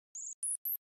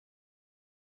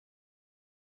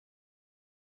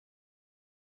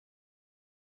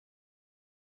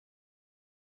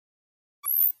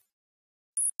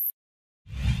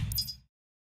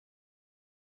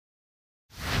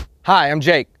Hi, I'm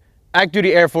Jake, active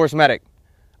duty Air Force medic.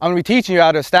 I'm going to be teaching you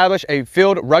how to establish a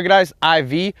field ruggedized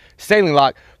IV saline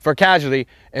lock for a casualty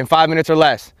in 5 minutes or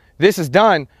less. This is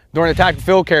done during the tactical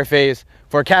field care phase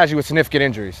for a casualty with significant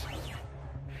injuries.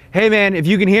 Hey man, if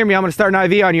you can hear me, I'm going to start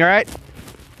an IV on you, all right?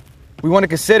 We want to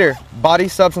consider body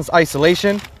substance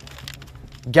isolation,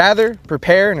 gather,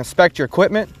 prepare, and inspect your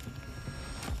equipment.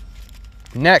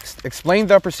 Next, explain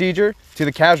the procedure to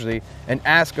the casualty and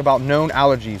ask about known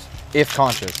allergies if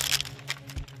conscious.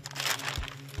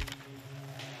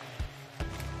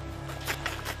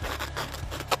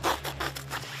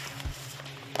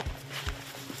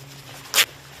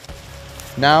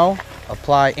 Now,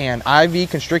 apply an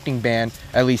IV constricting band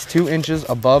at least 2 inches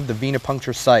above the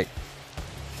venipuncture site.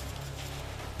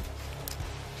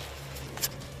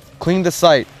 Clean the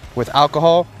site with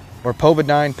alcohol or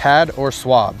povidone pad or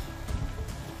swab.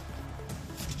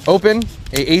 Open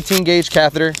a 18 gauge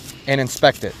catheter and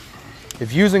inspect it.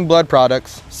 If using blood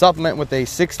products, supplement with a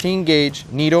 16 gauge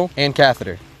needle and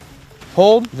catheter.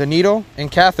 Hold the needle and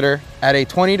catheter at a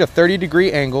 20 to 30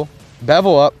 degree angle,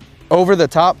 bevel up over the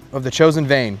top of the chosen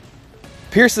vein.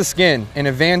 Pierce the skin and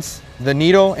advance the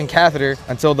needle and catheter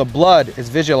until the blood is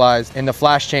visualized in the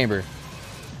flash chamber.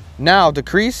 Now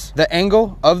decrease the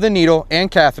angle of the needle and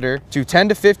catheter to 10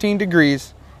 to 15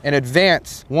 degrees and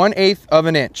advance 1/8 of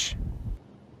an inch.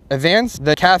 Advance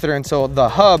the catheter until the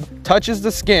hub touches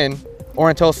the skin or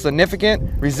until significant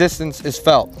resistance is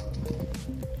felt.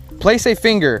 Place a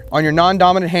finger on your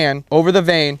non-dominant hand over the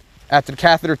vein at the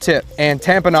catheter tip and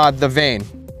tamponade the vein,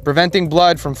 preventing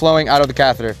blood from flowing out of the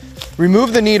catheter.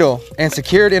 Remove the needle and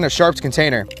secure it in a sharps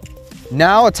container.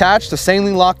 Now attach the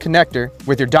saline lock connector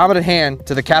with your dominant hand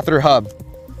to the catheter hub.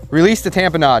 Release the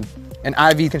tamponade, an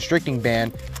IV constricting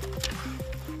band.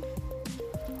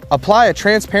 Apply a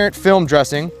transparent film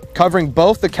dressing covering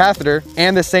both the catheter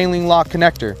and the saline lock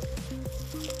connector.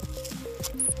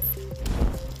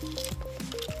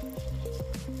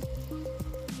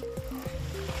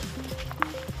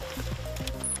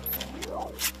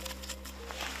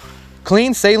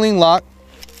 Clean saline lock.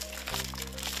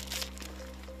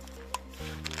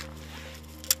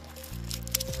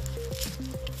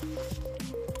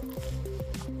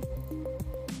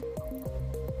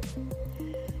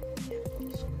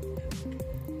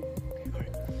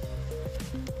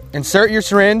 Insert your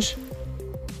syringe,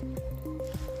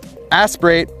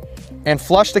 aspirate, and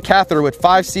flush the catheter with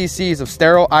 5 cc's of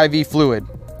sterile IV fluid.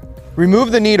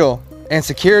 Remove the needle and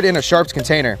secure it in a sharps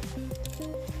container.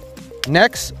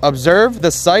 Next, observe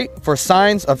the site for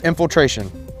signs of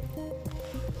infiltration.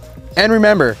 And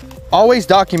remember, always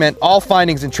document all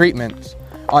findings and treatments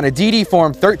on a DD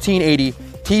Form 1380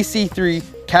 TC3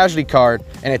 casualty card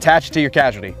and attach it to your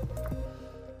casualty.